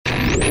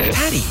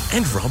Paddy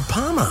and Rob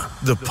Palmer,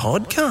 the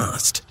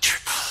podcast.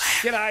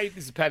 G'day,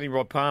 this is Paddy and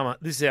Rob Palmer.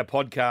 This is our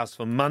podcast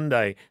for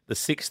Monday, the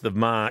 6th of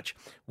March.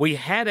 We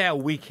had our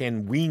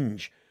weekend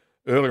whinge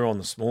earlier on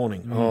this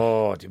morning.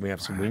 Oh, did we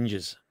have some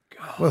whinges?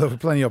 Well, there were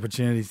plenty of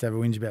opportunities to have a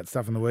whinge about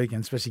stuff on the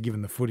weekend, especially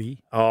given the footy.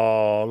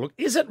 Oh, look,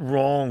 is it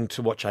wrong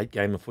to watch 8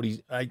 games of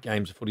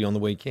footy on the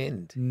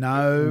weekend?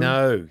 No.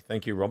 No.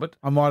 Thank you, Robert.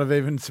 I might have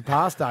even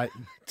surpassed 8.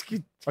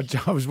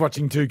 I was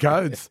watching 2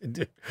 codes.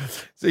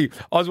 See,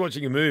 I was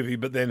watching a movie,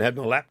 but then had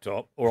my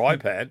laptop or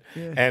iPad,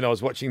 and I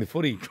was watching the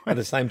footy at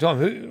the same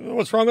time.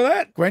 What's wrong with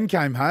that? Gwen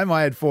came home.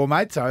 I had 4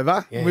 mates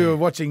over. Yeah. We were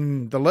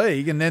watching the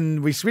league, and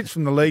then we switched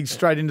from the league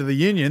straight into the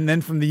union,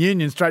 then from the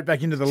union straight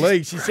back into the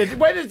league. She said,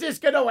 when is this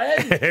going to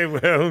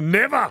end? Well,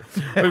 never.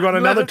 We've got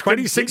another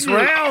 26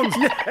 rounds.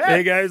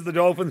 There goes the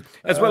Dolphins.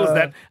 As well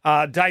as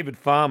that, David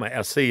Farmer,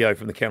 our CEO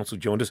from the council,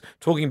 joined us,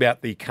 talking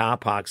about the car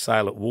park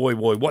sale at Woy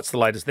Woy. What's the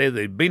latest there?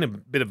 There's been a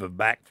bit of a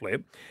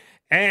backflip.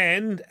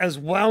 And as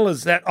well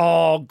as that,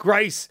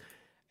 Grace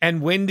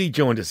and Wendy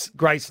joined us.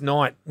 Grace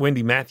Knight,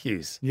 Wendy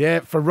Matthews.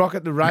 Yeah, for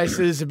Rocket the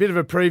Races, a bit of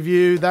a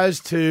preview. Those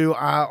two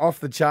are off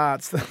the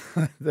charts.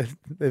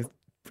 They're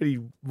pretty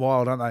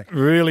wild, aren't they?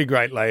 Really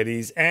great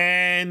ladies.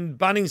 And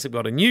Bunnings have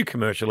got a new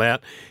commercial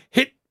out.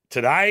 Hit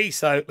today.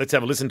 So let's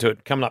have a listen to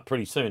it coming up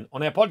pretty soon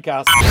on our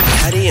podcast.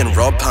 Paddy and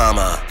Rob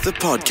Palmer, the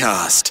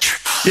podcast.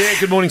 Yeah,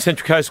 good morning,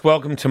 Central Coast.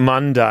 Welcome to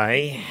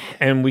Monday.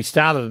 And we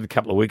started a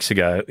couple of weeks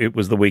ago. It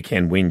was the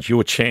weekend whinge.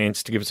 Your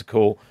chance to give us a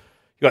call.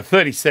 You've got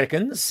 30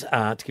 seconds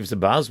to give us a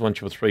buzz,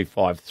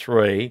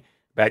 13353,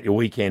 about your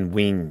weekend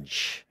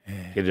whinge.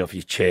 Yeah. Get it off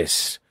your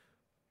chest.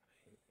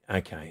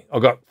 Okay.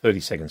 I've got 30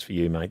 seconds for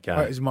you, mate. Go.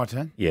 Oh, is it my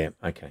turn? Yeah,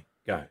 okay.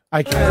 Go.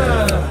 Okay.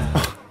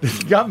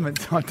 The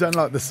government, I don't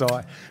like the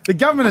sigh. The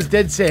government has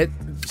dead set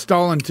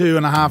stolen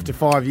 2.5 to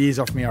 5 years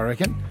off me, I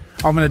reckon.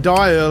 I'm going to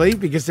die early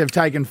because they've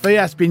taken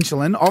Fiasp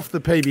insulin off the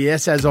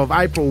PBS as of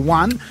April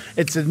 1.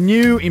 It's a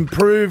new,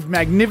 improved,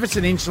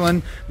 magnificent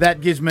insulin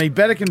that gives me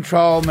better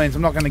control, means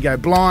I'm not going to go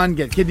blind,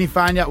 get kidney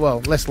failure,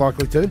 well, less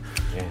likely to.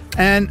 Yeah.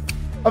 And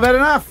I've had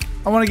enough.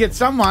 I want to get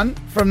someone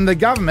from the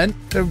government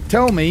to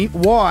tell me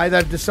why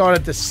they've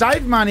decided to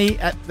save money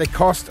at the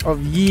cost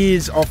of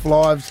years off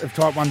lives of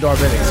type 1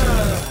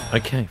 diabetics.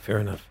 Okay, fair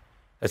enough.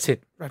 That's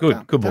it. Wrapped Good,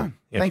 up. good Done. one.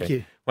 Yeah, Thank okay.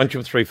 you.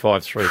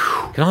 13353.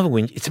 Can I have a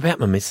whinge? It's about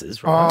my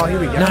missus, right? Oh, here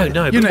we go. No. You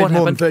but need what more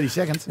happened, than 30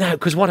 seconds. No,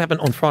 because what happened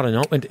on Friday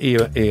night, went to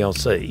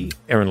ELC,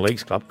 Erin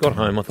Leagues Club, got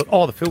home, I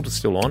thought, the filter's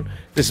still on.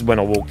 This is when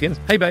I walked in.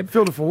 Hey, babe.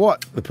 Filter for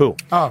what? The pool.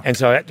 Oh. And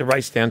so I had to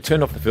race down,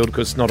 turn off the filter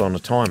because it's not on a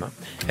timer.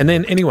 And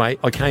then anyway,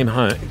 I came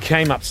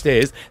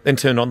upstairs, then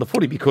turned on the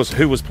footy because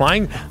who was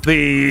playing?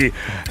 The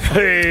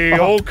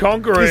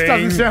all-conquering... This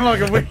doesn't sound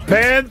like a win.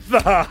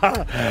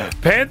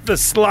 Panther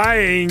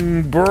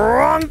slaying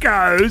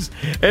Broncos.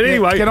 And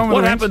anyway, get on with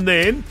what the happened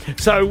then?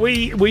 So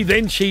we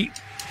then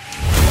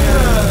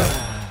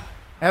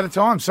Out of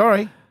time,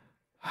 sorry.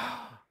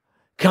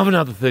 Come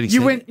another 30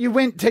 seconds. You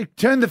went to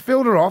turn the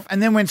filter off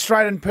and then went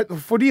straight and put the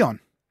footy on.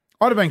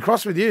 I'd have been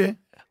cross with you.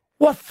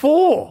 What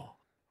for?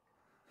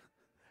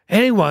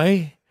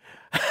 Anyway.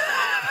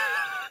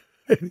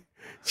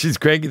 She's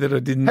cranky that I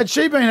didn't. Had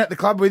she been at the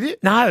club with you?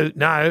 No.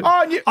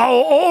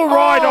 Oh, all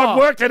right. Oh. I've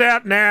worked it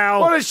out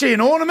now. What is she,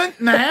 an ornament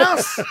in the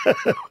house?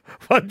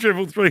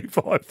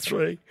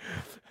 13353.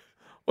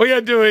 We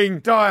are doing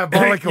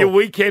Diabolical. your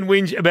weekend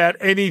whinge about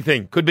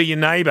anything. Could be your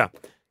neighbour.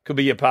 Could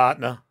be your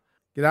partner.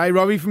 G'day,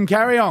 Robbie from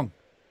Carry On.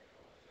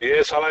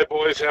 Yes, hello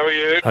boys, how are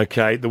you?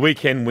 Okay, the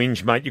weekend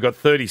whinge, mate. You've got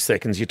 30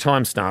 seconds. Your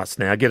time starts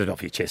now. Get it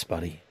off your chest,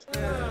 buddy.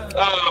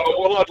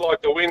 Well, I'd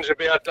like to whinge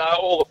about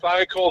all the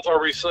phone calls I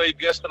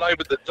received yesterday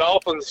with the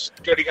Dolphins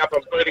getting up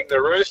and beating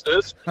the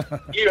Roosters.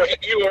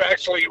 You were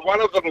actually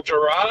one of them,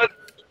 Gerard.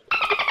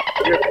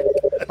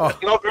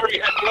 Not very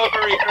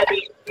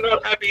happy,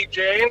 not happy,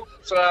 Jan.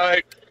 So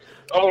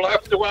I'll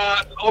have to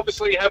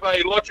obviously have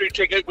a lottery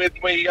ticket with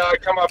me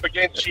come up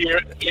against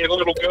your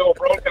little girl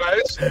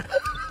Broncos.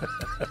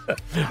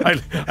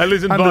 I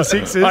listen. Under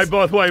sixes. Hey,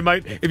 by the way,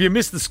 mate, if you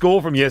missed the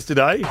score from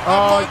yesterday,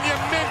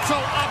 Monumental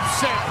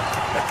upset.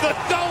 The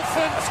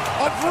Dolphins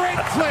of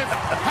Redcliffe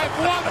have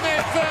won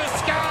their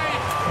first game.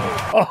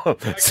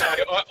 Okay,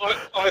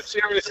 I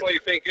seriously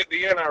think that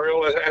the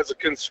NRL has a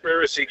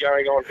conspiracy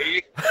going on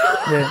here.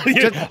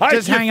 Yeah.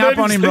 Just hang up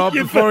on him, Rob,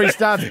 before he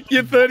starts.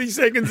 Your 30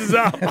 seconds is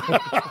up.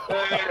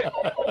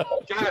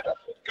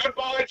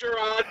 Goodbye,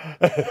 Gerard.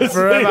 Forever.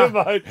 See you,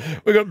 mate.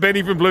 We've got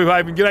Benny from Blue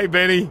Haven. G'day,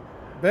 Benny.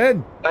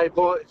 Ben. Hey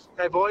boys,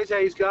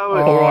 how's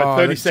going? All right,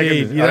 30 gee,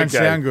 seconds. you don't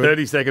sound good.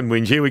 30-second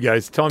whinge. Here we go.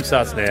 Time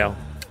starts now.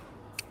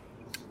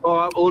 All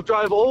right, well,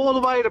 drove all the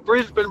way to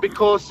Brisbane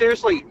because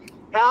seriously,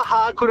 how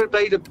hard could it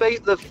be to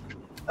beat the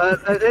an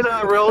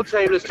NRL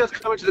team that's just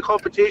coming to the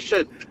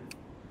competition?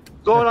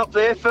 Going up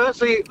there,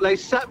 firstly, they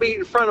sat me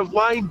in front of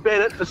Wayne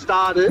Bennett for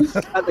starters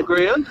at the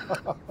ground,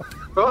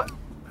 right?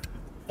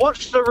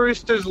 Watched the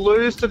Roosters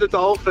lose to the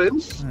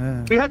Dolphins.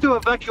 Yeah. We had to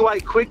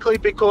evacuate quickly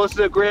because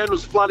the ground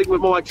was flooding with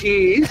my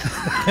tears.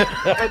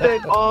 And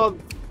then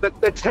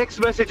The text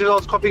messages I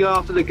was copying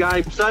after the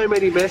game, so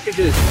many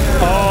messages.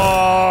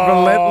 Oh,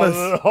 Relentless.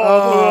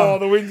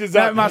 The whinge is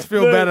That up. must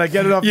feel better.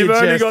 Get it off You've your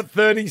only chest. got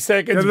 30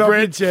 seconds. Get it off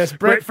your chest.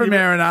 Brett from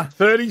Mariner.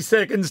 30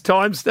 seconds.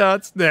 Time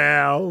starts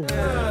now.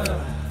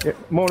 Yeah,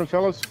 morning,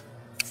 fellas.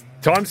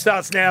 Time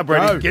starts now,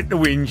 Brady. Go. Get the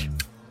whinge.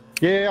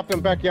 Yeah, up in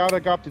the backyard, I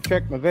go up to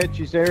check my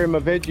veggies there in my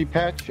veggie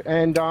patch,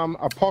 and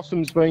a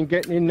possum's been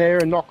getting in there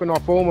and knocking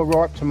off all my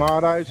ripe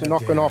tomatoes and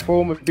knocking off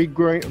all my big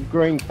green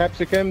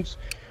capsicums.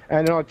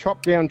 And then I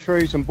chopped down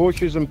trees and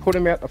bushes and put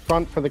them out the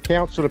front for the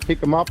council to pick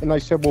them up, and they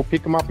said, we'll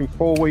pick them up in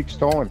 4 weeks'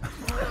 time.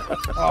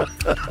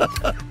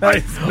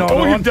 That's not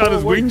All on you've done 4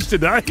 is weeks. whinge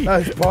today.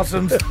 Those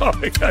possums.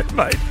 Okay,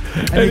 mate.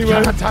 And you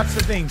can't touch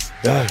the things.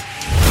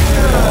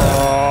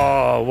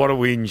 Oh, what a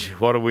whinge.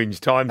 What a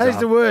whinge. Time's That's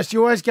up. the worst.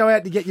 You always go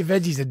out to get your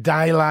veggies a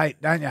day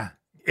late, don't you?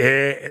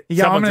 Yeah. You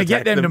go, I'm someone's going to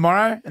get attacked them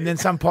tomorrow, and then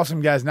some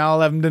possum goes, no, I'll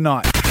have them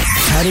tonight.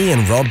 Paddy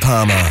and Rob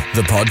Palmer,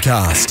 the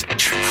podcast.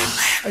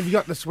 Have you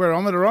got the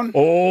swearometer on?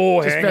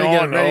 Oh, Just hang better get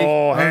it on. ready.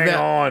 Oh, I'm hang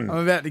about- on. I'm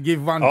about to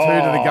give 1-2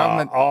 to the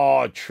government.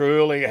 Oh,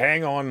 truly.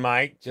 Hang on,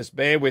 mate. Just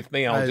bear with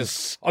me. I've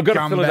Those got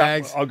to fill it up.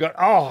 scumbags. I've got,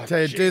 oh,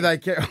 So gee. do they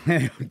just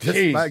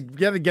Jeez. like,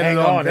 get it hang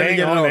on. on, Better hang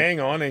get it on, hang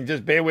on, and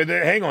just bear with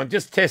it. Hang on,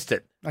 just test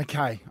it.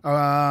 Okay.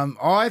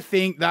 I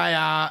think they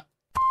are.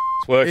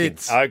 It's working.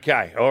 It's-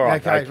 okay, all right.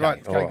 Okay,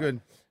 right. all Okay,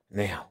 good.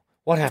 Now,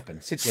 what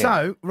happened? Sit down.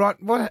 So,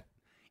 right, what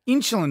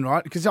insulin,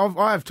 right? Because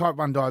I have type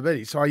 1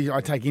 diabetes, so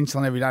I take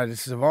insulin every day to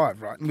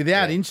survive, right? And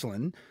without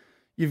insulin,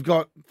 you've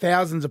got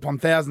thousands upon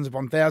thousands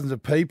upon thousands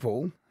of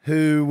people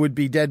who would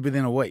be dead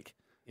within a week,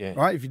 Yeah.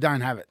 right? If you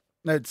don't have it.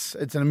 It's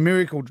a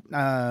miracle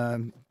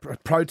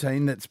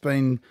protein that's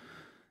been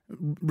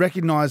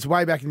recognised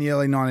way back in the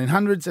early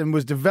 1900s and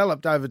was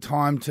developed over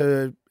time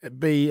to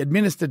be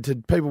administered to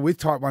people with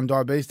type 1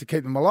 diabetes to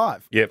keep them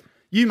alive. Yep.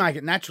 You make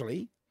it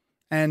naturally,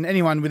 and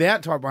anyone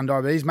without type 1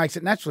 diabetes makes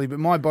it naturally, but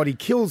my body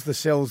kills the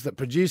cells that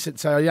produce it,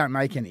 so I don't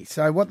make any.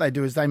 So what they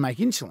do is they make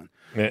insulin.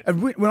 Yeah.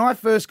 And when I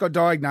first got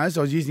diagnosed,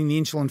 I was using the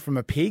insulin from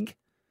a pig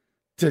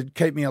to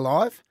keep me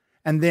alive,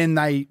 and then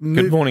they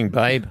moved. Good morning,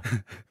 babe.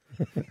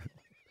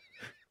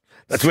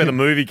 That's where the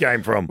movie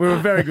came from. We were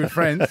very good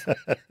friends.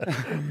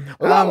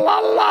 La la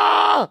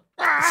la.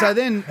 So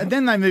then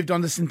they moved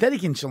on to synthetic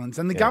insulins,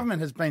 and the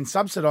government has been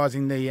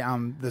subsidising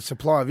the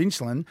supply of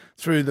insulin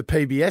through the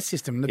PBS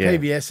system. The Yeah.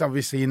 PBS,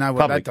 obviously, you know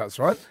what Public. that does,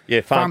 right?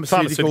 Yeah,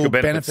 pharmaceutical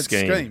benefit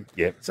scheme. scheme.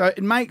 Yep. So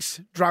it makes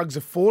drugs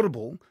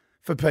affordable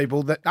for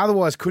people that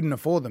otherwise couldn't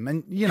afford them,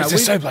 and you know They're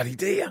so bloody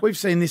dear. We've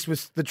seen this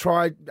with the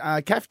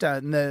Trikafta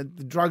and the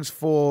drugs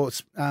for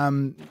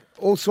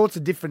all sorts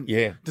of different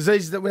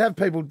diseases that would have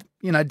people,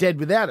 dead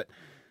without it.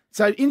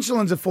 So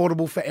insulin's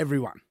affordable for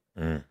everyone.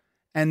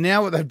 And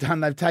now what they've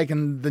done, they've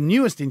taken the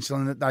newest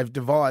insulin that they've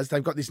devised.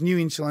 They've got this new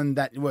insulin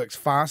that works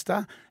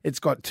faster. It's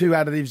got 2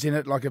 additives in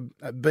it, like a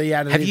B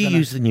additive. Have you and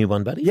used the new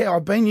one, buddy? Yeah,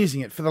 I've been using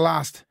it for the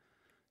last,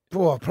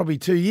 probably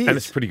 2 years. And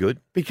it's pretty good.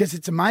 Because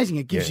it's amazing.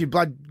 It gives you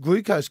blood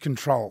glucose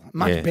control,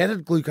 much better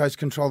glucose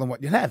control than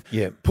what you have.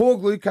 Yeah. Poor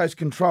glucose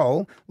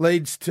control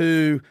leads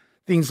to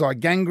things like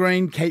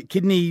gangrene,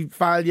 kidney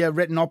failure,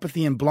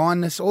 retinopathy and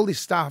blindness, all this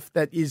stuff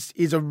that is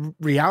a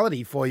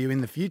reality for you in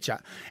the future.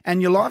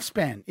 And your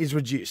lifespan is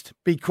reduced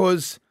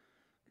because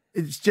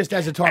it's just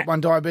as a type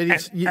 1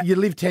 diabetes, you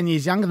live 10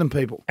 years younger than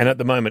people. And at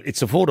the moment,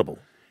 it's affordable.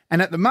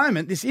 And at the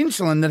moment, this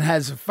insulin that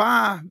has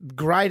far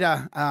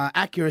greater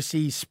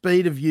accuracy,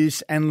 speed of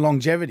use, and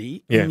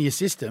longevity in your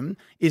system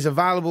is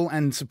available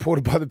and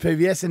supported by the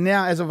PBS. And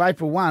now, as of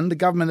April 1, the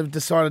government have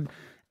decided,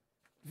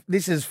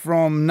 this is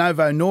from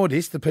Novo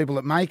Nordisk, the people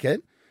that make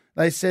it,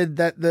 they said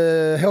that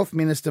the Health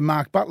Minister,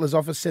 Mark Butler's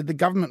office, said the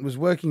government was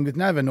working with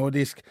Novo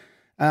Nordisk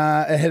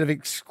ahead of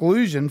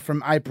exclusion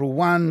from April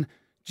 1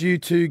 due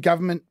to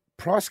government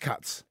price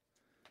cuts.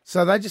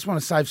 So they just want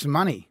to save some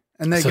money.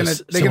 And they're going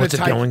to what's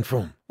take it going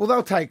from? Well,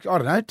 they'll take,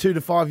 2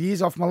 to 5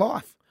 years off my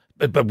life.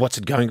 But what's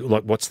it going,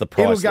 like, what's the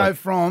price? It'll go like,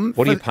 from,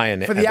 what are you paying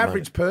for at the the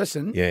average moment?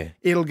 person, Yeah.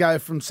 it'll go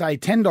from, say,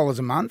 $10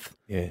 a month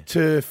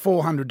to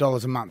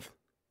 $400 a month.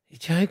 You're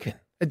joking.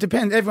 It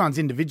depends. Everyone's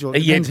individual.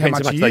 It Yeah, it depends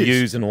depends how much they you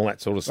use and all that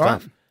sort of right?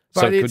 stuff.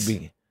 But So it it's, could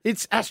be.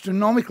 it's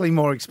astronomically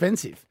more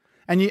expensive.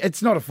 And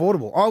it's not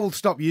affordable. I will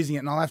stop using it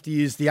and I'll have to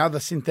use the other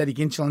synthetic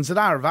insulins that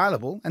are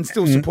available and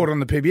still supported on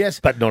the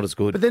PBS. But not as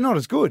good. But they're not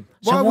as good.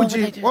 So Why why would would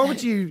you? they do Why that?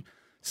 would you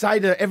say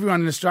to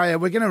everyone in Australia,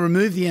 we're going to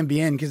remove the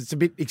NBN because it's a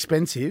bit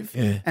expensive,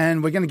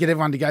 and we're going to get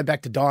everyone to go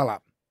back to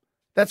dial-up?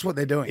 That's what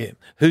they're doing. Yeah.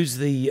 Who's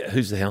the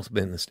health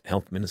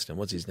minister?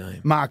 What's his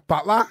name? Mark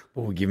Butler.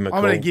 We'll give him a I'm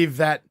call. going to give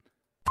that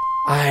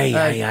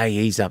Hey,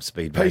 he's up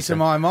speed. piece mate. of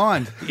my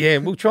mind. Yeah,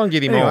 we'll try and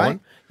get him Anyway. on.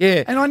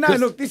 Yeah. And I know, 'Cause-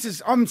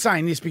 look, I'm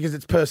saying this because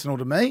it's personal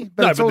to me,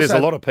 but no, it's but there's a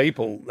also lot of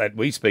people that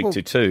we speak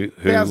to too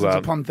who thousands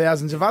upon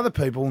thousands of other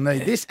people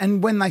need this.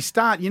 And when they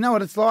start, you know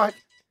what it's like.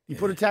 You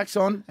put a tax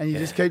on and you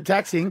just keep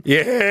taxing.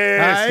 Yes,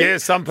 Hey,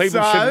 yes. Some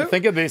people so- shouldn't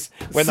think of this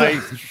when they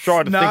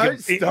try to No,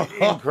 think of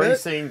stop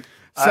increasing.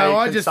 So a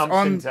I'm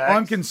consumption tax.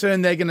 I'm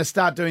concerned they're going to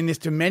start doing this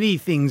to many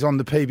things on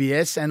the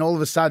PBS, and all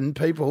of a sudden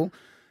people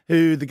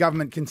who the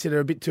government consider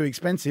a bit too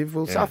expensive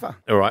will suffer.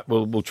 All right,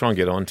 we'll try and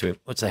get on to him.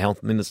 What's the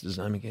health minister's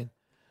name again?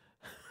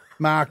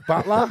 Mark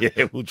Butler.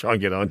 Yeah, we'll try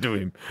and get on to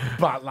him.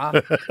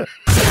 Butler.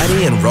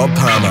 Paddy and Rob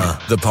Palmer,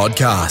 the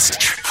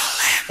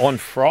podcast. On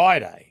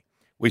Friday,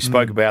 we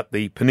spoke about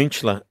the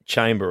Peninsula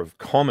Chamber of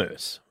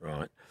Commerce,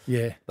 right?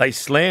 Yeah. They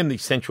slammed the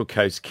Central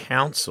Coast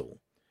Council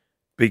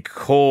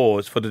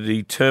because for the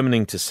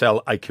determining to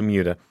sell a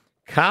commuter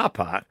car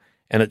park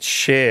and its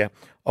share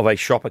of a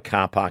shopper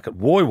car park at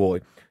Woy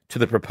Woy to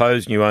the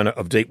proposed new owner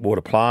of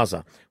Deepwater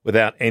Plaza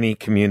without any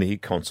community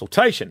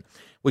consultation.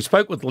 We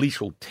spoke with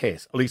Liesl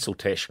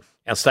Tesh,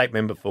 our state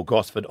member for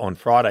Gosford, on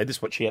Friday. This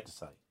is what she had to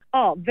say.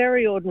 Oh,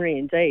 very ordinary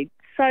indeed.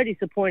 So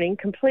disappointing,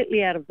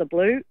 completely out of the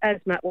blue. As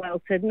Matt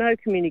Wales said, no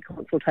community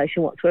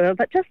consultation whatsoever,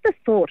 but just the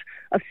thought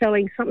of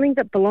selling something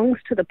that belongs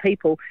to the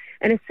people,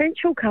 an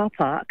essential car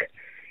park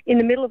in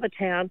the middle of a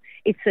town.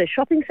 It's a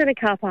shopping centre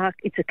car park,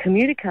 it's a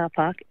commuter car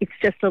park, it's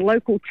just a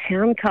local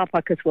town car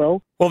park as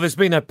well. Well, there's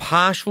been a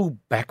partial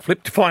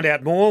backflip. To find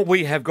out more,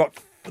 we have got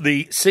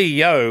the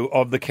CEO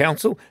of the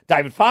council,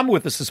 David Farmer,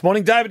 with us this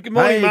morning. David, good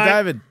morning, Hey, mate.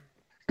 David.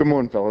 Good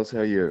morning, fellas. How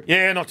are you?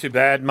 Yeah, not too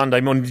bad.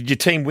 Monday morning. Did your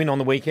team win on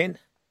the weekend?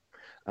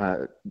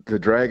 The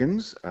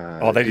Dragons.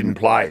 They didn't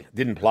play.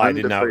 Didn't know.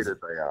 Undefeated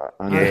they are.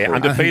 Yeah,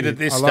 undefeated at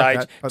this I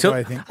like stage. that. That's what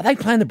I think. Are they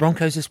playing the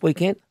Broncos this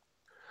weekend?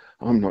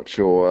 I'm not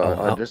sure.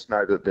 I just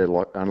know that they're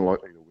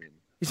unlikely to win.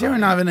 Is there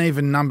an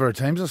even number of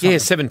teams or something? Yeah,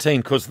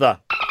 17 because the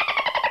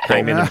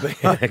came in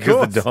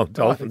because the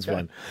Dolphins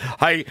won.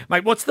 Hey,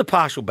 mate, what's the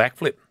partial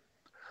backflip?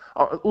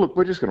 Look,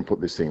 we're just going to put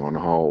this thing on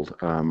hold.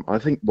 I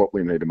think what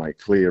we need to make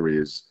clear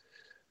is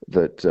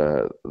that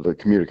the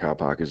commuter car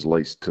park is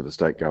leased to the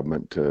state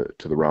government to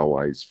the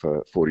railways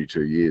for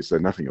 42 years, so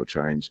nothing will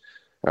change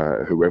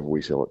whoever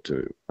we sell it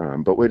to.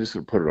 But we're just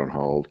going to put it on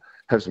hold,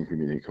 have some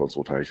community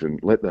consultation,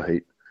 let the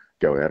heat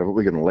go out of it.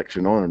 We get an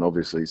election on, and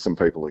obviously some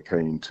people are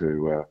keen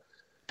to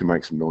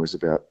make some noise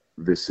about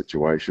this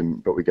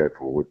situation, but we go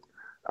forward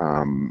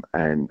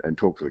and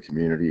talk to the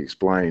community,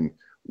 explain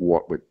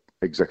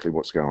exactly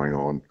what's going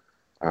on,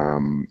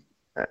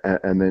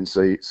 and then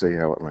see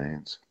how it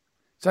lands.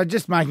 So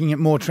just making it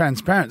more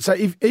transparent. So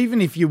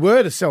even if you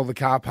were to sell the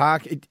car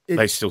park,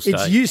 They still stay.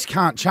 its use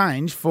can't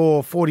change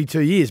for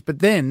 42 years. But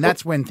then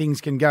that's when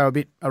things can go a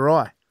bit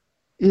awry.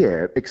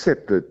 Yeah,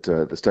 except that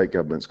the state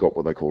government's got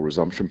what they call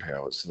resumption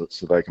powers,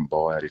 so they can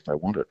buy it if they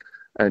want it.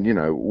 And,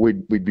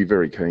 we'd be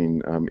very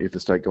keen if the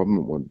state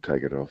government wanted to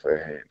take it off our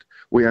hand.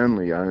 We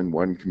only own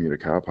one commuter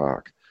car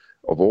park.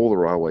 Of all the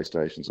railway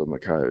stations on the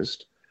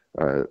coast,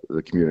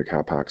 the commuter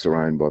car parks are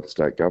owned by the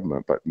state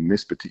government. But in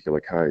this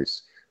particular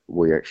case,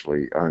 we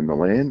actually own the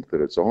land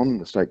that it's on.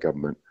 The state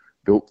government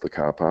built the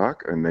car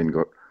park and then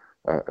got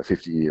a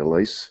 50-year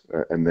lease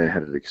and then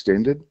had it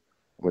extended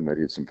when they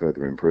did some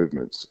further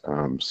improvements.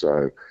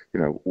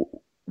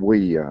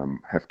 We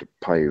have to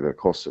pay the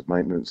costs of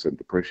maintenance and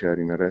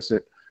depreciating that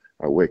asset.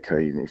 We're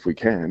keen, if we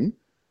can,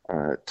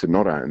 to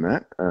not own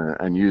that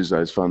and use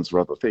those funds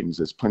for other things.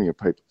 There's plenty of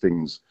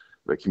things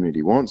the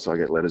community wants. I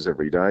get letters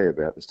every day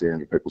about the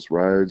standard of people's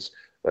roads.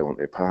 They want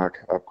their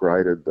park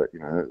upgraded, but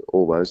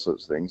all those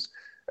sorts of things.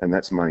 And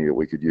that's money that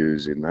we could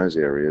use in those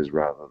areas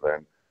rather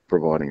than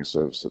providing a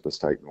service that the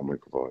state normally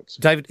provides.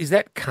 David, is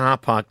that car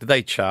park, do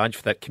they charge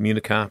for that commuter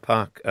car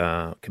park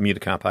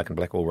in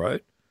Blackwell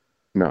Road?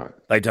 No.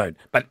 They don't.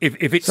 But if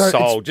it's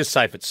sold, just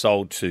say if it's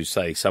sold to,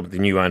 say, the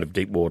new owner of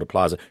Deepwater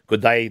Plaza,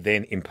 could they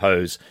then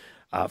impose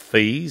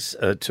fees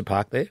to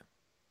park there?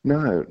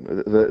 No.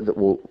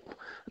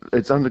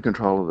 It's under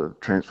control of the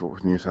Transport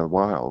for New South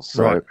Wales.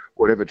 So Right.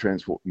 whatever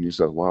Transport for New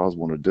South Wales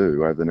want to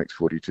do over the next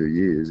 42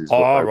 years is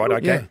okay.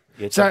 Yeah.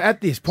 Yeah, So at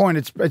this point,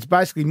 it's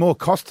basically more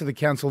cost to the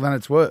council than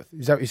it's worth.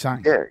 Is that what you're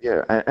saying?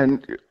 Yeah.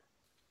 And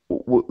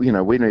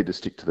we need to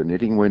stick to the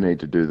knitting. We need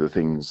to do the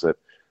things that,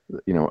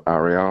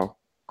 are our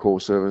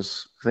core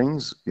service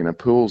things,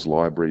 pools,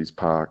 libraries,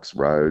 parks,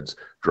 roads,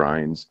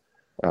 drains,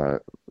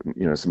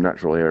 some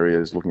natural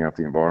areas, looking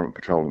after the environment,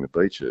 patrolling the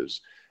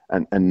beaches,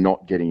 and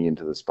not getting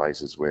into the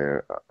spaces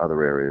where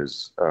other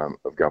areas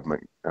of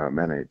government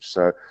manage.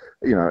 So,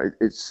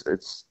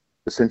 it's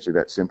essentially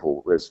that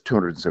simple. There's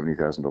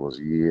 $270,000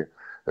 a year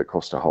that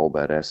costs to hold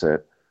that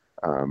asset.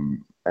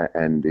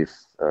 And if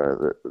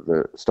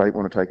the state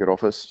want to take it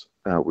off us,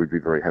 we'd be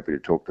very happy to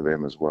talk to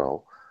them as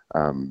well.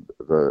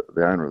 The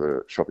owner of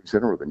the shopping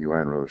centre, or the new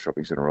owner of the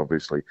shopping centre,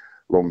 obviously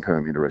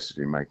long-term interested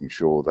in making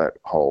sure that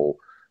whole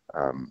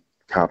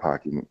car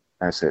parking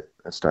asset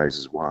stays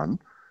as one.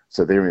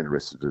 So they're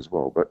interested as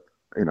well. But,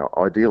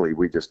 ideally,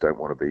 we just don't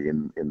want to be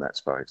in that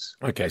space.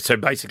 Okay, so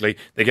basically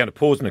they're going to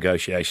pause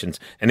negotiations,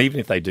 and even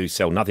if they do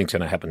sell, nothing's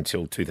going to happen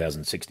until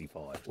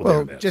 2065.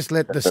 Well, just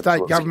let the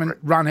state government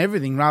run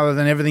everything rather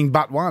than everything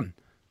but one.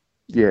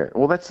 Yeah,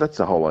 well, that's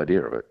the whole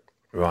idea of it.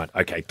 Right,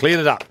 okay, cleared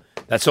it up.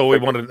 That's all we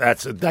wanted.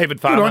 That's David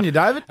Farmer. on you,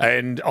 David.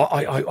 And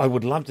I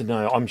would love to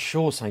know. I'm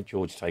sure St.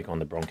 George take on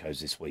the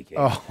Broncos this weekend.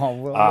 Oh,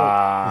 well.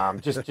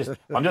 I'm just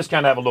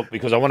going to have a look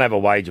because I want to have a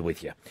wager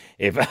with you.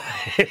 If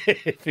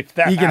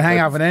that You can hang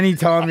happens. up at any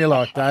time you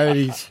like,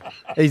 David.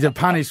 He's a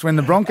punish. When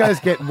the Broncos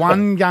get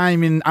one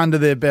game in under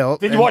their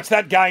belt. Did you watch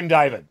that game,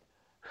 David?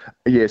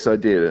 Yes, I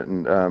did,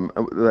 and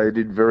they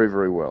did very,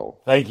 very well.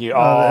 Thank you.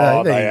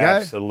 Oh, there they you go.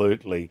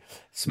 absolutely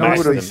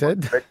smashed Nicely them.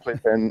 said.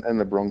 Redcliffe and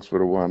the Bronx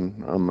would have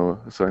won on the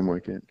same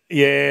weekend.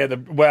 Yeah.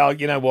 Well,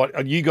 you know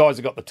what? You guys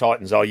have got the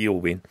Titans. Oh,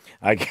 you'll win.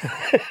 Okay.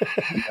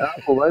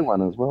 Well, they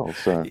won as well.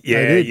 So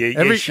Yeah. They did.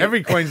 Yeah.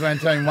 Every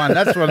Queensland team won.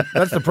 That's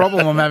the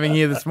problem I'm having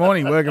here this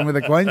morning, working with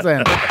a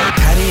Queenslander.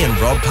 Paddy and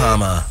Rob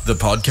Palmer, the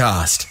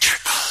podcast.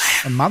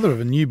 A mother of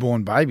a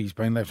newborn baby has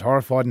been left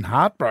horrified and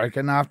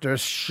heartbroken after a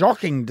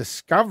shocking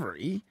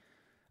discovery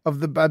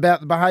about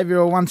the behaviour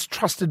of a once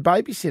trusted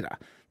babysitter.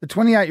 The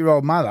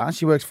 28-year-old mother,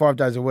 she works 5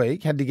 days a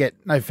week, had to get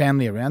no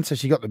family around, so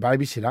she got the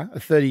babysitter, a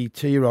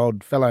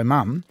 32-year-old fellow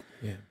mum.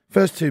 Yeah.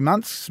 First 2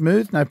 months,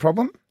 smooth, no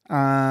problem.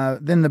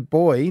 Then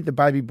the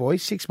baby boy,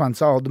 6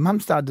 months old, the mum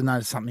started to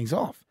notice something's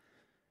off.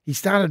 He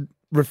started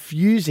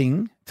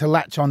refusing to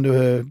latch onto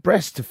her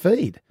breast to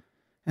feed.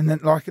 And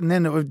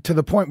then it was to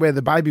the point where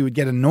the baby would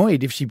get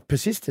annoyed if she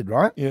persisted,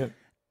 right? Yeah.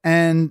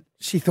 And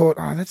she thought,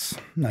 oh, that's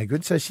no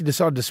good. So she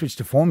decided to switch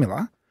to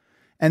formula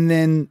and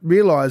then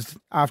realised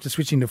after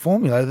switching to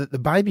formula that the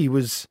baby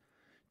was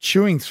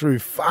chewing through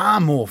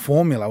far more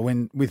formula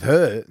with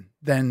her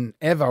than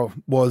ever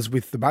was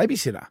with the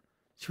babysitter.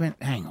 She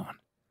went, hang on.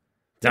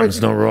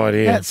 Something's not right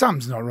here. Yeah,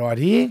 something's not right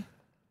here.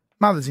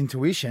 Mother's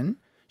intuition.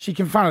 She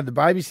confronted the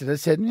babysitter,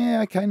 said,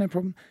 yeah, okay, no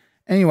problem.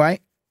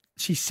 Anyway,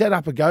 she set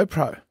up a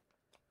GoPro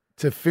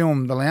to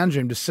film the lounge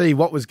room to see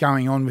what was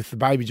going on with the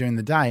baby during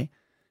the day.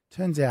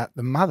 Turns out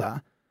the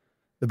mother,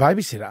 the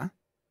babysitter,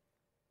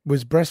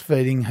 was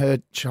breastfeeding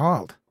her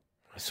child.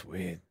 That's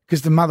weird.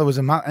 Because the mother was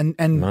a mother.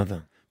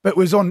 Mother. But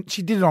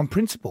she did it on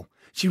principle.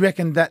 She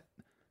reckoned that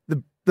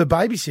the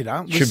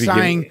babysitter was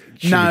saying,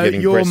 no,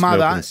 your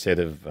mother. Instead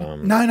of.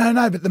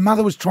 No, but the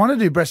mother was trying to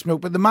do breast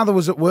milk, but the mother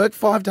was at work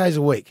 5 days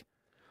a week.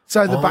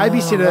 So the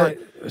babysitter,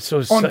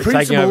 on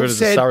principle,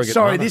 said,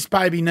 sorry, this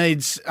baby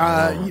needs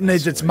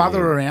its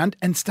mother around,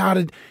 and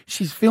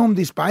she's filmed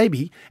this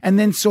baby and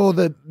then saw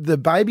the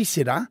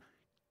babysitter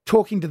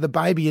talking to the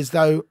baby as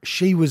though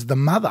she was the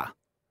mother,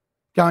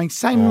 going,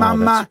 say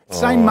mumma,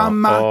 after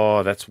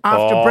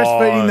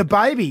breastfeeding the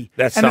baby.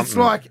 That's and it's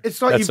like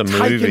you've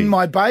taken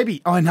my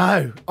baby. I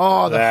know.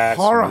 Oh, the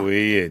horror. That's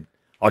weird.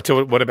 I tell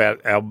you, what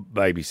about our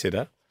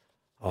babysitter?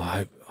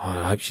 I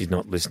hope she's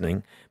not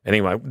listening.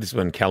 Anyway, this is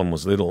when Callum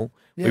was little.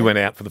 Yeah. We went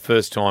out for the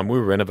first time. We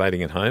were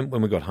renovating at home.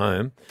 When we got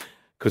home,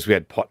 because we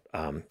had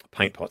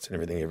paint pots and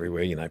everything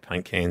everywhere,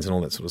 paint cans and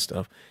all that sort of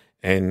stuff.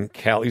 And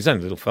Cal, he was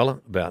only a little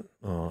fella, about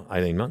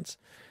 18 months.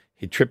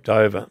 He tripped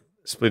over,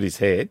 split his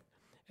head,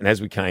 and as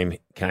we came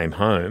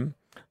home,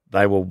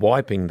 they were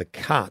wiping the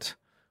cut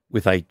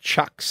with a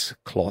Chucks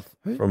cloth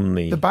from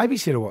the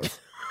babysitter was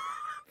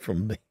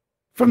from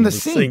the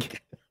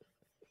sink.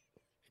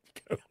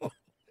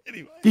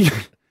 Anyway.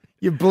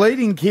 You're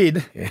bleeding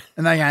kid,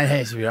 and they go,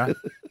 hey, should be right.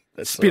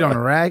 Spit on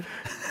a rag.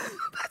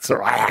 That's all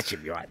right. That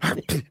should be right.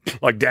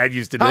 Like Dad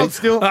used to do. Hold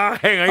still. Oh,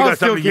 hang on, you got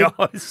something in your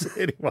eyes.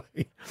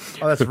 Anyway.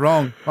 Oh, that's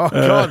wrong. Oh,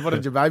 God, what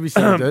did your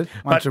babysitter do?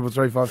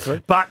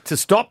 13353. But to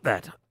stop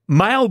that,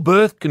 male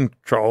birth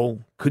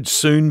control could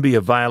soon be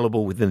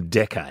available within a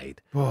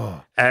decade.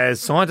 Oh. As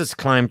scientists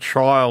claim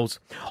trials.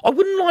 I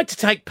wouldn't like to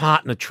take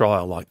part in a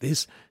trial like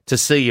this to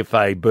see if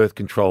a birth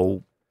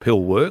control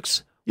pill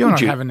works. You're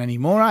not having any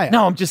more, are you?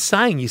 No, I'm just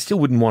saying you still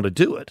wouldn't want to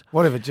do it.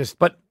 What if it just...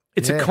 But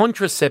it's a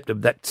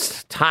contraceptive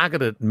that's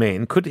targeted at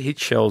men, could hit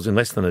shelves in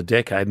less than a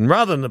decade. And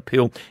rather than a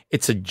pill,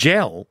 it's a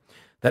gel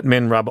that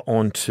men rub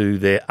onto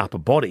their upper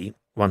body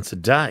once a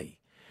day.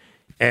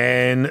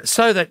 And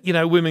so that,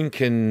 women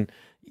can...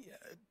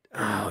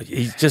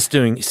 he's just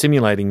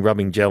simulating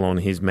rubbing gel on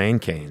his man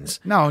cans.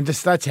 No,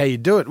 that's how you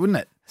do it, wouldn't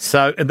it?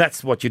 So, and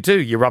that's what you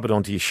do. You rub it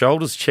onto your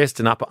shoulders, chest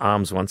and upper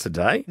arms once a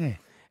day. Yeah.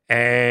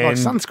 And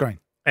like sunscreen.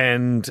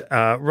 And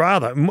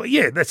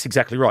that's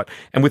exactly right.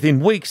 And within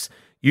weeks,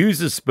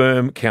 users'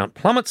 sperm count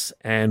plummets,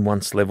 and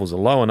once levels are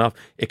low enough,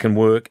 it can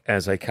work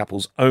as a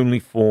couple's only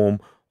form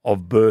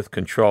of birth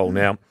control.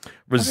 Now,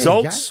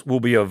 results will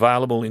be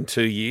available in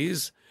 2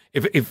 years.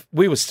 If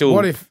we were still...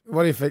 What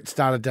if it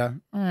started to...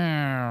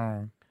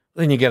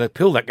 Then you get a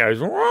pill that goes...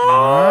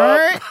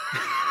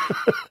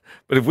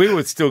 But if we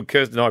were still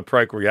Kirsten and I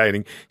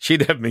procreating,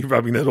 she'd have me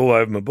rubbing that all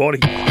over my body.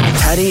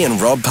 Paddy and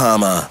Rob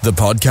Palmer, the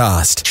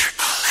podcast.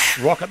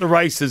 Rock at the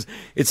Races.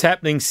 It's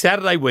happening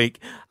Saturday week,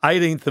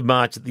 18th of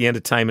March at the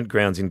Entertainment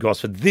Grounds in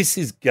Gosford. This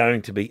is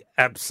going to be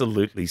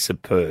absolutely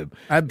superb.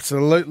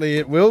 Absolutely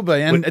it will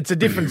be. And it's a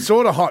different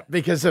sort of hot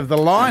because of the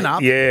lineup.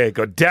 Yeah,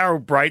 got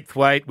Daryl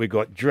Braithwaite, we've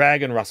got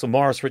Dragon, Russell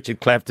Morris, Richard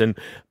Clapton,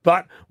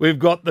 but we've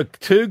got the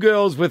two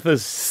girls with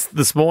us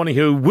this morning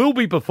who will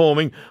be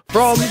performing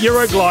from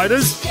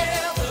Eurogliders.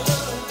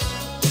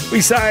 We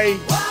say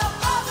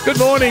good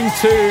morning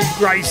to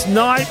Grace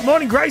Knight.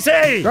 Morning,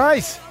 Gracie.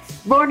 Grace.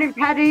 Morning,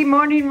 Paddy.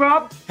 Morning,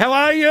 Rob. How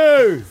are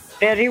you?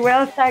 Very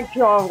well, thank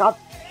you. I'm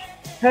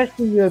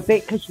cursing you a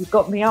bit because you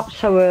got me up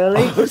so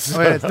early. It's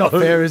not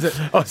fair, is it?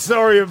 Oh,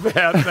 sorry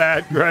about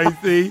that,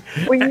 Gracie.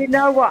 Well, you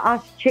know what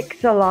us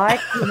chicks are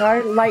like,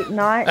 late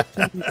night.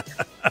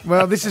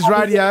 Well, this is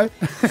radio.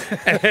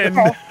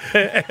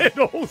 and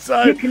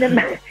also...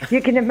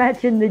 You can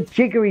imagine the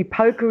jiggery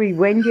pokery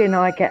Wendy and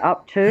I get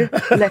up to,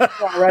 left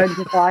to our own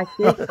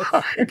devices.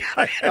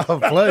 Oh,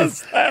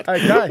 please.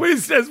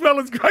 Okay. As well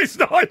as Grace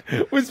Knight,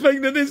 we're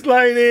speaking to this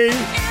lady.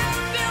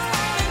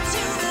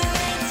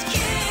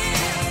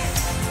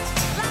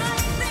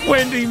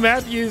 Wendy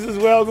Matthews as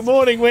well. Good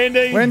morning,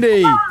 Wendy.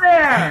 Wendy. Hello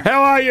there.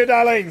 How are you,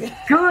 darling?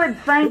 Good,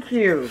 thank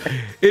you.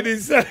 It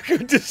is so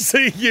good to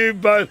see you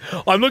both.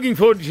 I'm looking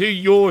forward to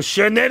your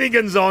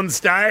shenanigans on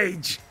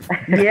stage.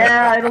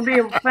 Yeah, it'll be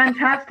a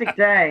fantastic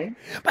day.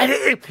 But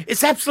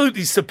it's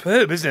absolutely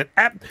superb, isn't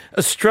it?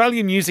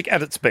 Australian music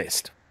at its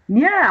best.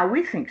 Yeah,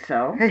 we think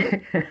so.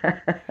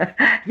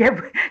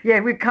 yeah,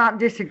 we can't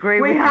disagree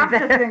with that. We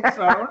have to think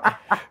so.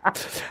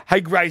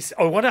 Hey, Grace,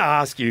 I want to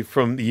ask you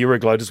from the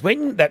Eurogloaters,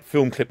 when that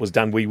film clip was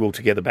done, We Will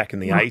Together, back in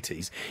the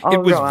 80s,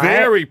 it was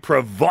very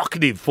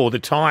provocative for the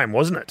time,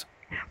 wasn't it?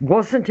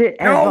 Wasn't it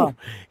ever? Oh,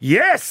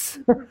 yes.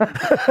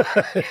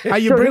 Are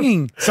you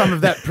bringing some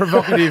of that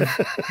provocative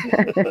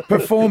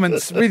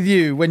performance with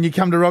you when you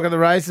come to Rock at the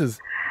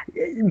Races?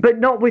 But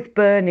not with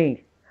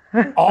Bernie.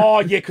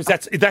 Oh, yeah, because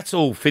that's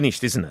all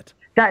finished, isn't it?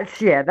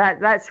 That's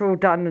all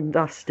done and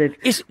dusted.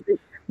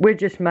 We're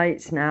just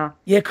mates now.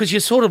 Yeah, because you're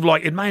sort of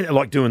like, it made it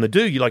like doing the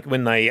do. You like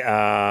when they,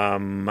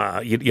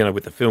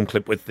 with the film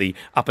clip with the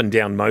up and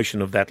down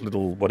motion of that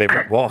little whatever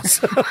it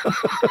was.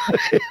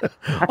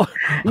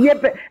 Yeah,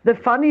 but the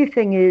funny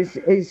thing is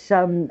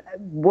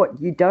what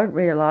you don't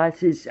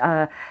realise is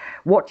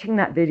watching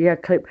that video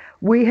clip,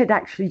 we had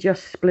actually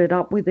just split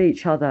up with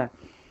each other.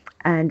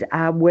 And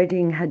our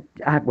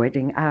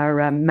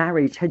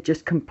marriage had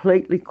just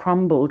completely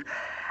crumbled,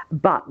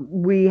 but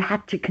we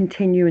had to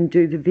continue and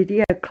do the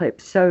video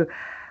clips. So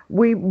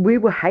we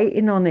were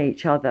hating on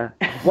each other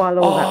while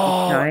all that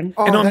was going.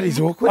 Oh, that is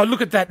awkward. I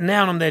look at that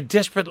now and they're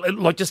desperate,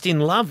 like just in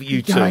love,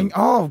 you two. Going,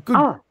 oh, good.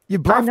 Oh, you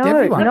bluffed I know,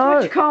 everyone. no. That's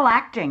what you call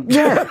acting.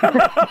 Yeah.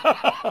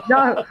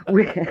 No.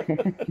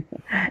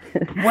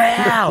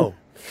 Wow.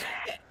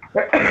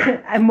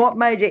 And what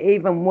made it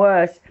even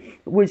worse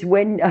was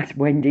when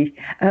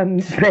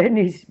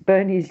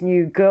Bernie's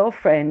new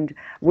girlfriend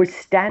was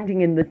standing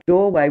in the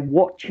doorway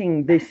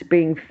watching this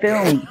being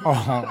filmed,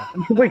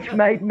 which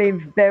made me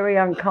very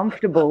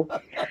uncomfortable.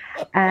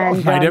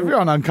 And made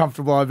everyone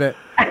uncomfortable, I bet.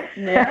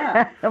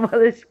 Yeah.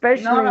 Well,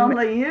 especially not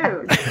only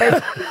you.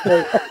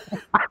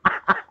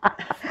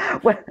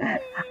 Well,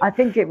 I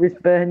think it was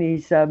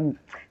Bernie's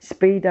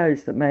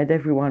Speedos that made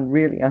everyone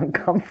really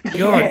uncomfortable.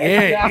 God,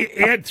 yeah. He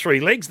had 3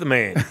 legs, the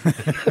man.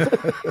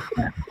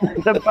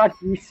 The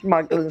buggy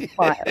smuggler's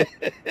fire.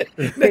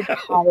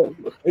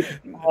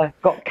 It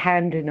got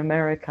canned in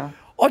America.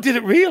 Oh, did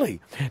it really?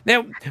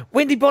 Now,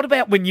 Wendy, what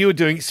about when you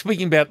were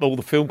speaking about all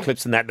the film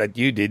clips and that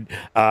you did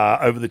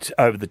over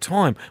the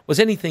time? Was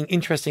anything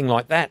interesting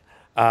like that?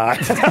 Not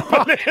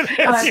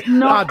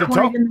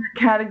quite in that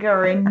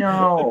category,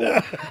 no.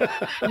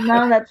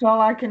 No, that's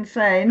all I can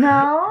say.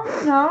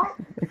 No.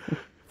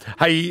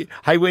 Hey,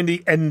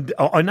 Wendy, and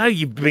I know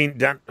you've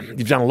done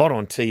a lot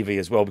on TV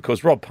as well,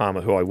 because Rob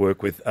Palmer, who I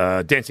work with,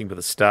 Dancing with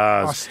the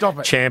Stars,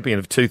 champion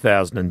of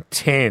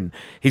 2010,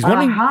 he's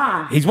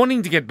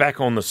wanting to get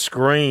back on the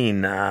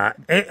screen.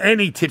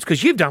 Any tips?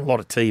 Because you've done a lot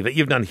of TV.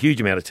 You've done a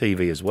huge amount of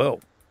TV as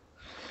well.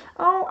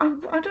 Oh,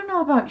 I don't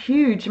know about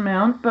huge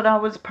amount, but I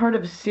was part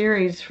of a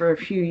series for a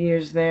few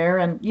years there,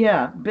 and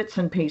yeah, bits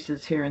and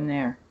pieces here and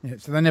there. Yeah,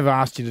 so they never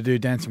asked you to do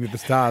Dancing with the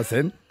Stars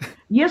then?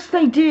 Yes,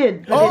 they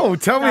did. Oh,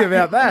 tell me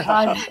about that.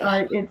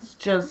 It's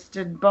just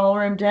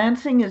ballroom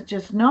dancing is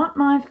just not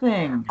my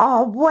thing.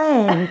 Oh,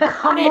 Wen,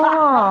 come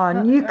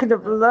on. You could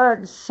have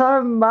learned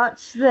so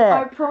much there.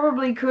 I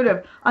probably could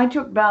have. I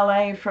took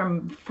ballet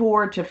from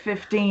 4 to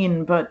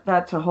 15, but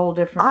that's a whole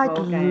different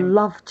ballgame. I'd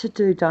love to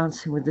do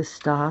Dancing with the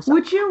Stars.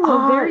 Would you?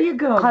 Well, there you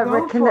go. I go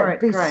reckon for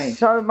it'd be Grace.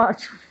 so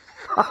much fun.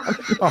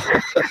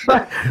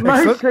 But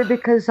mostly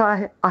because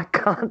I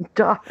can't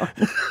dance.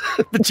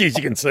 But geez,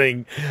 you can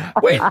sing.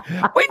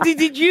 Wendy,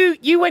 did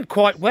you went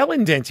quite well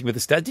in Dancing with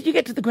the Stars? Did you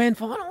get to the grand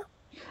final?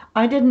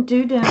 I didn't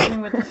do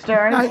Dancing with the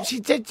Stars. No, she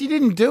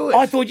didn't do it.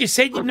 I thought you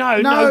said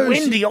no,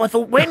 Wendy. I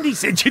thought Wendy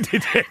said you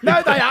did it.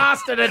 No, they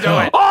asked her to do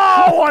it.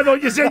 Oh, I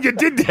thought you said you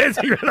did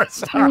Dancing with the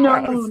Stars.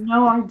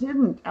 No, I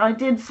didn't. I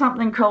did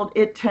something called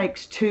It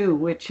Takes Two,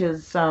 which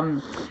is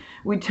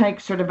we take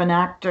sort of an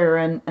actor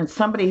and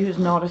somebody who's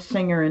not a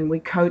singer, and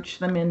we coach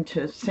them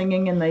into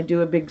singing, and they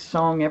do a big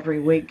song every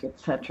week,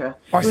 etc.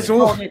 It's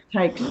called It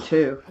Takes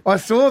Two. I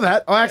saw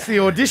that. I actually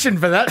auditioned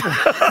for that.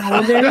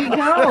 Well, there you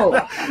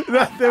go.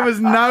 There was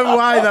no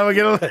way they were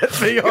going to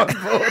let me on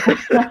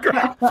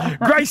board.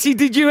 Gracie,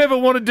 did you ever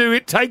want to do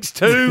It Takes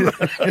Two?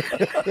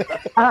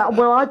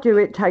 Well, I do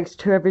It Takes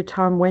Two every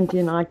time Wendy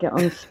and I get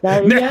on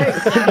stage.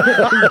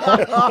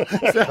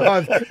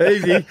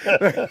 Easy.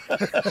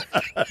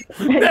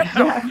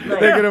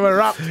 They're going to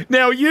erupt.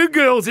 Now, you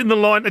girls in the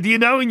line, do you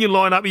know in your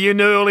lineup, are you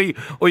early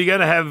or are you going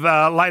to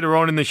have later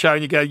on in the show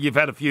and you've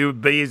had a few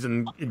beers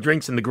and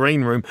drinks in the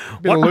green room?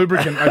 Bit of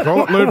lubricant, they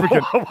call it,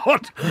 lubricant.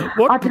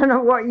 I don't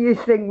know what you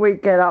think we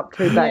get up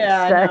to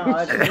backstage.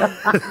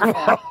 I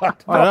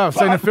don't know, I've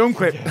seen a film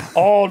clip.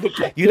 Oh, look,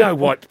 you know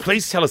what?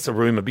 Please tell us the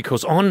rumour,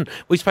 because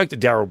we spoke to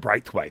Daryl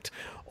Braithwaite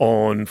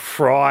on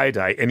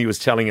Friday and he was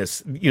telling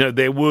us,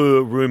 there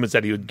were rumours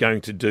that he was going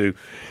to do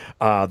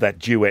that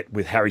duet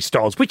with Harry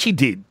Styles, which he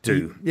did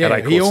do. Yeah,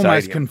 at he Acorn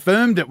almost Stadium.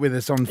 confirmed it with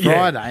us on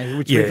Friday,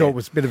 which we thought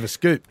was a bit of a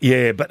scoop.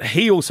 Yeah, but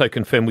he also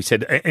confirmed, we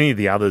said, any of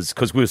the others,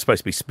 because we were supposed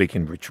to be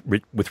speaking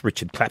with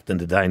Richard Clapton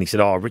today, and he said,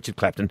 Richard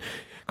Clapton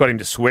got him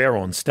to swear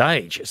on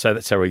stage. So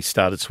that's how he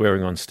started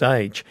swearing on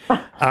stage.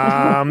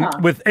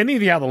 With any of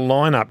the other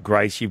lineup,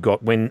 Grace, you've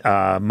got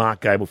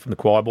Mark Gable from the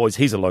Choir Boys.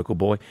 He's a local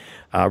boy.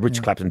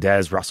 Richard Clapton,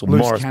 Daz, Russell,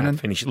 Loose Morris, Cannon.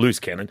 Loose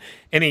Cannon.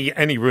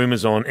 Any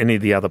rumours on any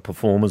of the other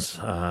performers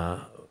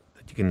that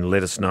you can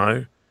let us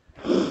know?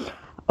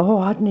 Oh,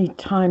 I'd need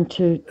time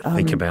to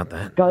think about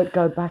that.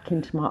 Go back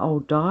into my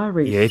old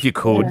diary. Yeah, if you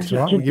could. That's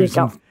right. We'll give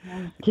you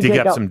dig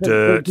up some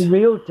dirt. The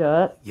real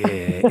dirt. Yeah,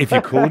 if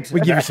you could. We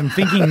give you some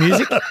thinking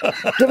music.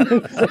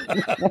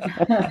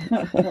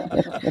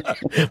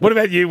 What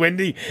about you,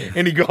 Wendy?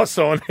 Any goss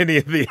on any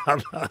of the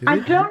other? I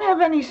don't have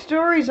any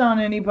stories on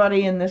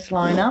anybody in this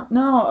lineup.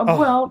 No,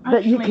 well,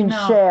 that you actually, can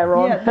no. share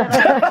on. Yeah, that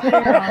I can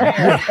share on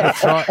here.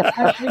 That's right.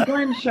 Actually,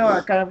 Glenn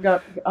Shark, I've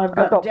got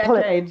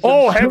decades.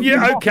 Oh, of have you?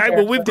 stories. Okay,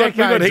 well, we've got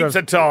heaps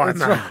of time.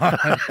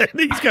 That's And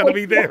he's going to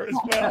be there as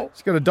well.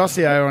 He's got a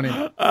dossier on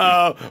him.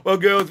 Well,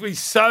 girls, we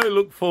so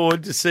look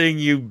forward to seeing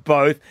you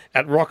both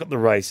at Rock at the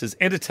Races,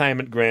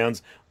 Entertainment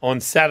Grounds,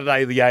 on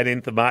Saturday, the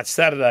 18th of March,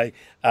 Saturday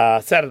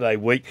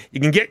week. You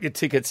can get your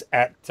tickets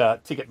at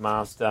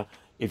Ticketmaster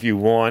if you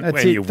want. That's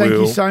and it. you Thank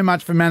will. you so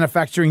much for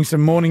manufacturing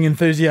some morning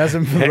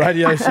enthusiasm for the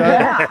radio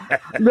show.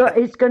 Look,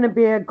 it's going to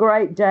be a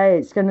great day.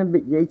 It's going to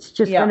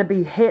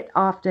be hit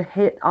after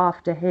hit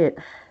after hit.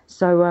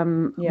 So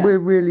we're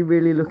really,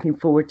 really looking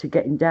forward to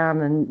getting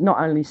down and not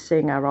only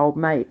seeing our old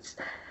mates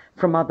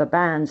from other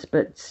bands,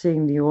 but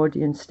seeing the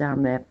audience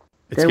down there.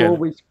 They're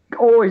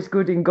always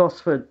good in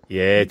Gosford.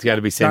 Yeah, it's going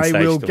to be They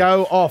sensational. will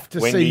go off to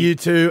Wendy. see you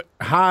two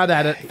hard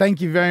at it.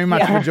 Thank you very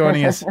much for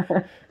joining us.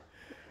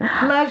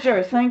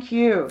 Pleasure. Thank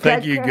you.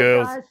 Thank Take you, care,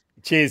 girls. guys.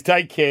 Cheers.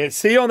 Take care.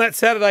 See you on that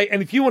Saturday.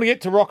 And if you want to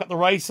get to Rock at the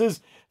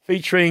Races,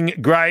 featuring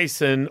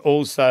Grace and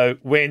also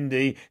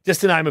Wendy,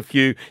 just to name a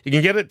few, you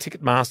can get it at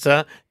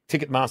Ticketmaster,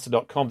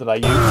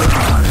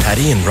 ticketmaster.com.au.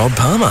 Paddy and Rob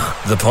Palmer,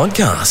 the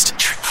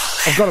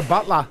podcast. I've got a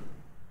butler.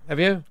 Have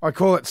you? I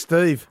call it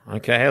Steve.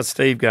 Okay, how's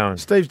Steve going?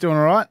 Steve's doing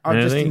all right. I've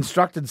just Anything?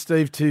 instructed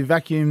Steve to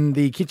vacuum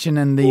the kitchen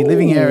and the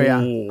living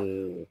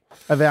area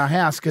of our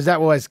house because that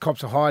always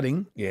cops are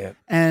hiding. Yeah.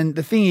 And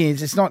the thing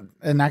is, it's not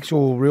an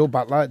actual real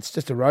butler. It's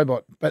just a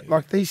robot. But,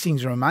 these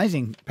things are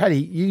amazing. Paddy,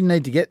 you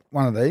need to get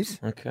one of these.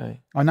 Okay.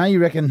 I know you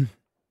reckon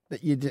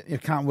that you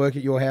can't work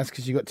at your house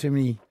because you've got too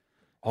many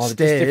Just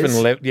stairs.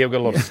 different we've got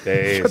a lot of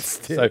stairs.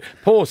 So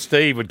poor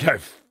Steve would go...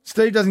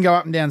 Steve doesn't go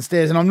up and down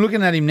stairs, and I'm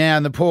looking at him now,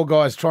 and the poor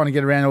guy's trying to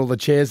get around all the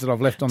chairs that I've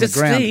left on the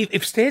ground. Steve,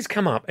 if stairs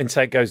come up and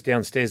say it goes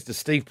downstairs, does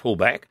Steve pull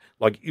back?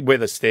 Like where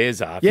the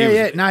stairs are?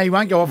 No, he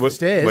won't go off the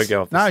stairs. Won't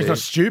go off the no, he's not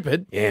stairs.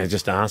 stupid. Yeah,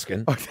 just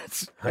asking.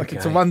 It's Okay.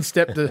 a one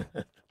step to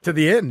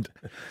the end.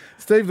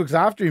 Steve looks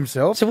after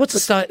himself. So what's the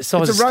size it's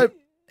a rope.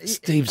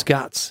 Steve's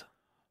guts?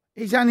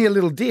 He's only a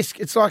little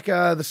disc. It's like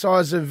the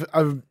size of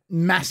a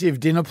massive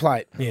dinner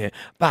plate. Yeah,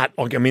 but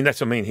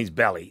that's what I mean. His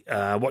belly.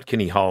 What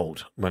can he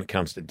hold when it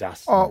comes to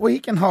dust? Oh, well,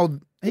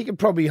 he could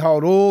probably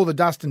hold all the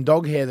dust and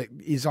dog hair that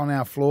is on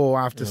our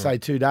floor after, say,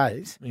 2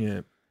 days.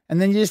 Yeah.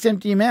 And then you just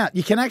empty him out.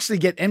 You can actually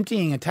get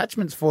emptying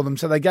attachments for them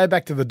so they go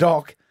back to the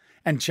dock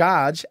and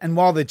charge. And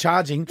while they're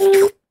charging,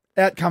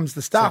 out comes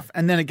the stuff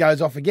and then it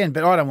goes off again.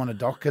 But I don't want a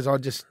dock because I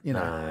just,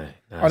 No,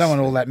 I don't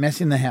want all that mess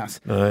in the house.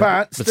 No.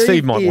 But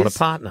Steve might want a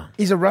partner.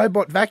 He's a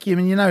robot vacuum.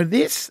 And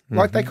this,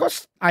 they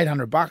cost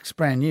 $800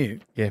 brand new.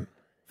 Yeah.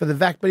 For the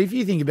vac. But if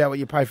you think about what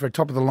you pay for a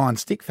top-of-the-line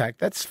stick vac,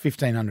 that's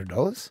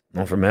 $1,500.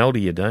 Not from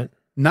Aldi, you don't.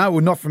 No,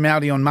 well, not from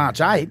Aldi on March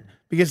 8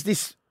 because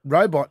this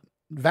robot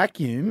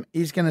vacuum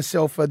is going to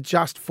sell for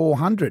just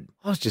 $400.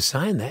 I was just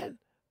saying that.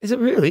 Is it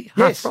really?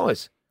 Yes. Half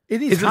price?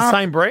 It is. Is it the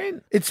same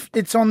brand?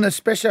 It's on the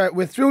special.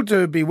 We're thrilled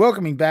to be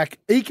welcoming back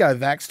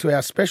EcoVax to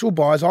our special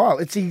buys aisle.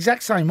 It's the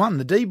exact same one,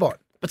 the D-Bot.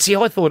 But see,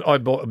 I thought I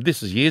bought,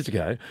 this was years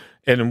ago,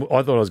 and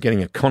I thought I was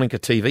getting a Konica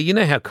TV. You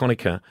know how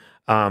Konica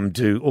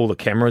do all the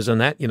cameras and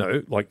that,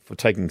 like for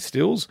taking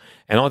stills?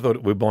 And I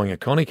thought we were buying a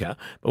Konica,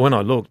 but when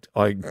I looked,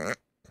 I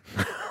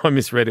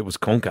misread it was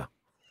Conker.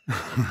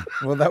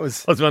 Well, that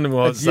was. I was wondering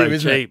why it was so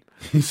cheap.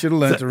 You should have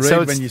learned to read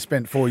so when you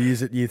spent 4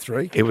 years at year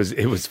 3. It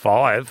was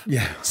 5.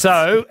 Yeah.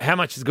 So how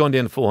much has gone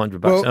down to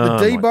 $400? Well, Oh, the I might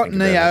D-Bot think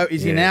about Neo it.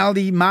 is in Yeah.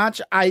 Aldi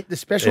March 8. The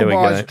special There we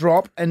buys go.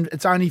 drop, and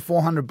it's only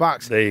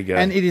 $400. There you go.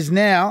 And it is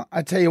now.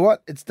 I tell you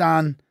what, it's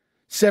done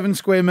 7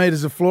 square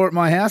metres of floor at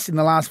my house in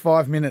the last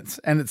 5 minutes,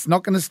 and it's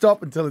not going to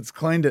stop until it's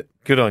cleaned it.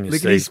 Good on you,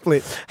 Lickety Steve.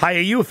 split. Hey,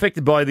 are you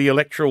affected by the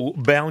electoral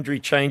boundary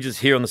changes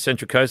here on the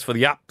Central Coast for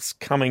the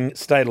upcoming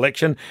state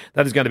election?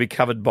 That is going to be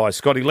covered by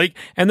Scotty Leak.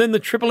 And then the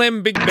Triple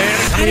M Big Band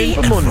Paddy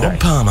for and Monday. Rob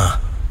Palmer,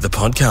 the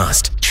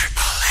podcast.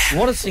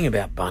 What a thing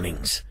about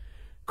Bunnings,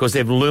 because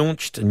they've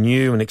launched a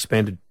new and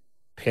expanded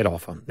pet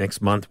offer. Next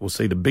month, we'll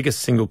see the biggest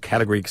single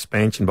category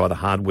expansion by the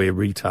hardware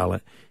retailer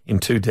in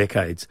 2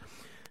 decades,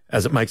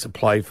 as it makes a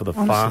play for the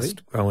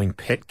fast-growing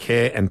pet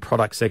care and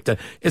product sector.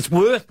 It's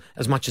worth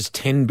as much as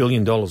 $10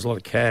 billion, a lot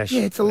of cash.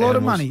 Yeah, it's a lot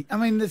of money. I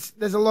mean,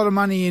 there's a lot of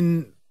money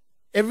in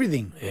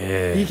everything.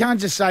 Yeah. You can't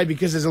just say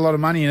because there's a lot of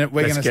money in it,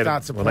 we're going to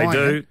start supplying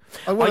Well, they do.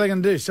 it. What are they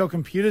going to do, sell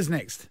computers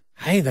next?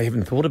 Hey, they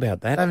haven't thought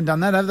about that. They haven't done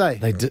that, have they?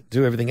 They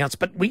do everything else.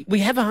 But we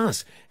have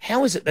asked,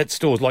 how is it that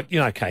stores, like,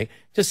 okay,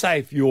 just say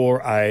if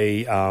you're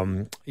a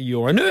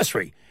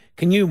nursery,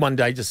 can you one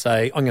day just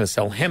say, I'm going to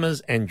sell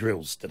hammers and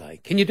drills today?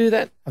 Can you do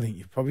that? I think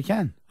you probably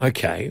can.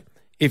 Okay.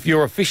 If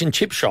you're a fish and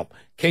chip shop,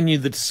 can you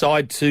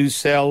decide to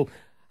sell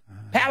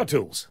power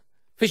tools?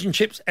 Fish and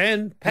chips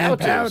and power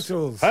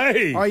tools.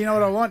 Hey. Oh, you know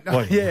what I want?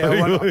 What?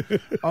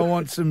 I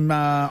want some,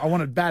 I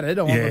want it battered.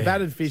 I want a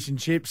battered fish and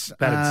chips.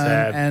 Battered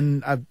sad.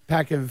 And a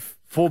pack of...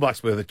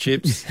 $4 worth of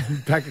chips.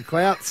 pack of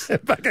clouts. A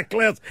pack of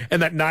clouts.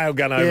 And that nail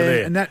gun over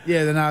there. And the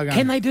nail gun.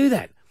 Can they do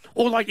that?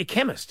 Or like your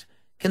chemist.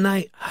 Can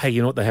they, hey,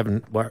 you know what they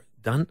haven't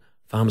done?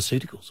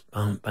 Pharmaceuticals.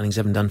 Bunnings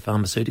haven't done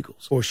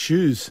pharmaceuticals. Or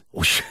shoes.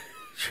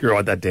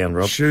 Write that down,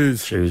 Rob.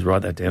 Shoes.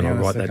 Write that down. I'll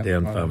write that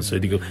down.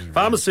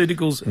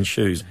 Pharmaceuticals and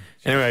shoes.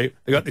 Anyway,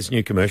 we got this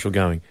new commercial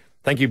going.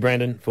 Thank you,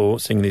 Brandon, for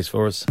singing this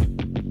for us.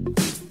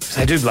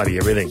 They do bloody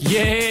everything.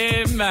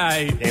 Yeah,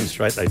 mate. Damn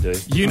straight they do.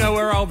 You know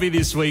where I'll be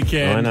this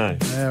weekend. I know.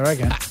 Yeah, I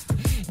reckon.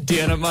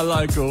 Down at my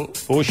local.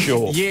 For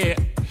sure. Yeah,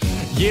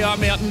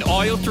 I'm out in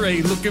aisle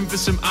 3 looking for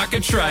some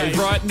architrave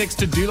right next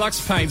to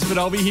Dulux Paints, but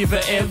I'll be here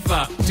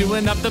forever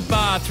doing up the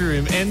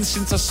bathroom. And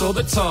since I saw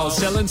the tiles,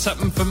 selling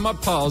something for my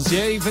pals.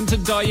 Yeah, even to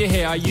dye your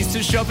hair, I used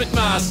to shop at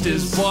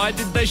Masters. Why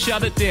did they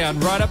shut it down?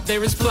 Right up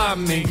there is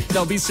plumbing.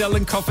 They'll be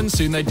selling coffins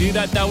soon. They do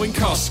that though in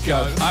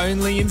Costco,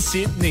 only in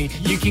Sydney.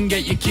 You can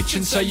get your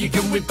kitchen so you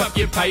can whip up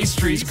your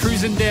pastries.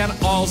 Cruising down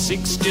aisle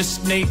 6,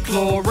 just need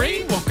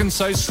chlorine. Walking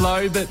so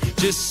slow, but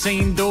just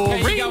seen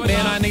Doreen.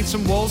 Man, I need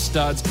some wall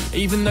studs,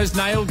 even those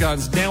nail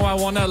guns. Now I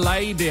wanna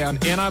lay down,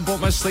 and I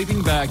bought my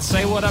sleeping bag.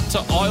 Say what up to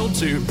aisle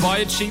 2, buy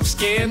a cheap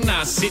scanner.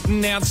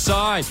 Sitting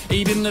outside,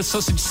 eating the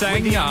sausage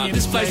sanger.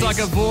 This plays like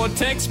a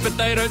vortex, but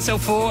they don't sell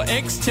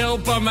 4X. Tell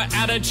by my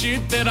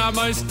attitude that I'm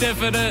most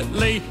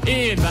definitely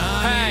in.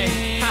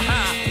 Hey,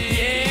 haha,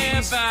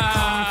 yeah,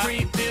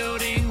 concrete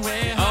building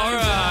where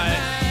alright.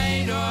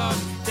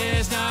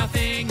 There's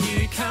nothing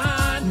you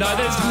can't. No,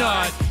 there's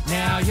not.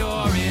 Now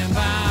you're in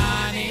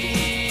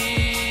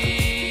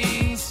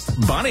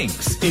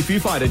Bunnings. If you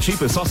find a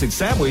cheaper sausage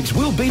sandwich,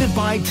 we'll beat it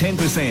by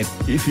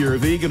 10%. If you're a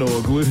vegan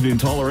or gluten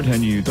intolerant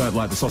and you don't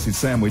like the sausage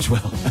sandwich,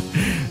 well,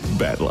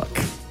 bad luck.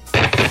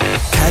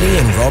 Paddy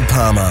and Rob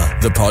Palmer,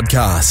 the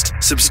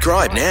podcast.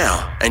 Subscribe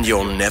now and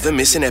you'll never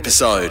miss an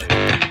episode.